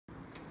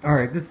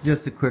Alright, this is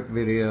just a quick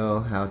video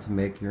how to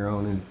make your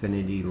own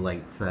infinity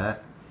light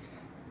set.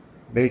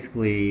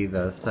 Basically,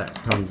 the set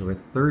comes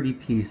with 30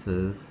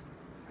 pieces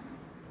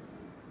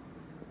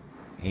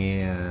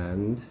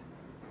and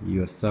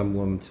you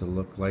assemble them to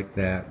look like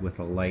that with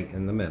a light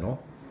in the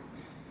middle.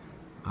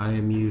 I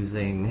am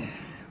using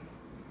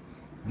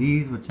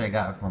these, which I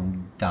got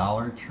from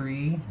Dollar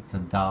Tree. It's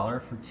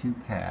 $1 for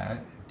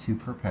two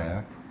per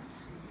pack.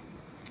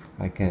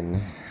 I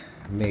can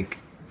make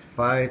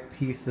 5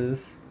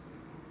 pieces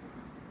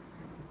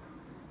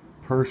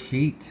per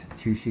sheet,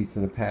 2 sheets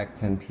in a pack,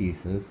 10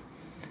 pieces.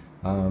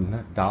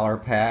 Dollar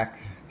pack,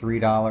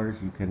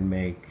 $3. You can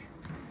make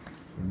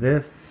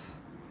this,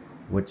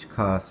 which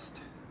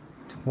cost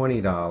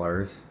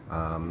 $20.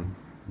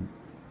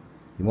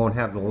 You won't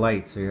have the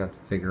light, so you have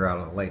to figure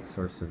out a light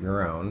source of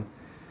your own.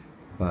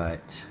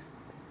 But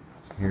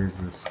here's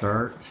the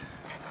start.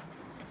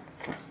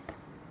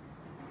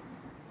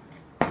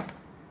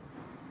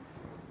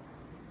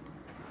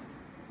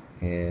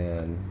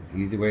 And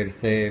easy way to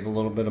save a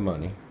little bit of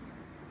money.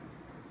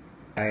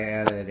 I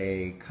added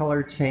a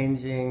color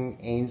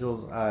changing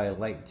angel's eye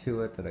light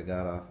to it that I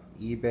got off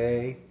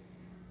eBay,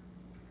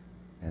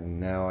 and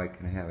now I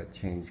can have it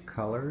change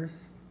colors.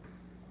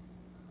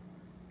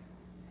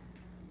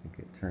 I think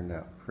it turned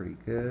out pretty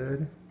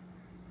good.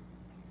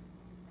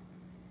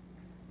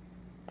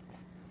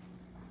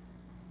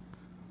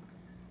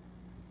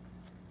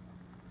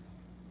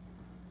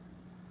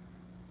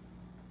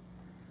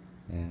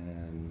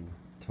 And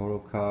total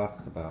cost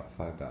about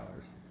 $5.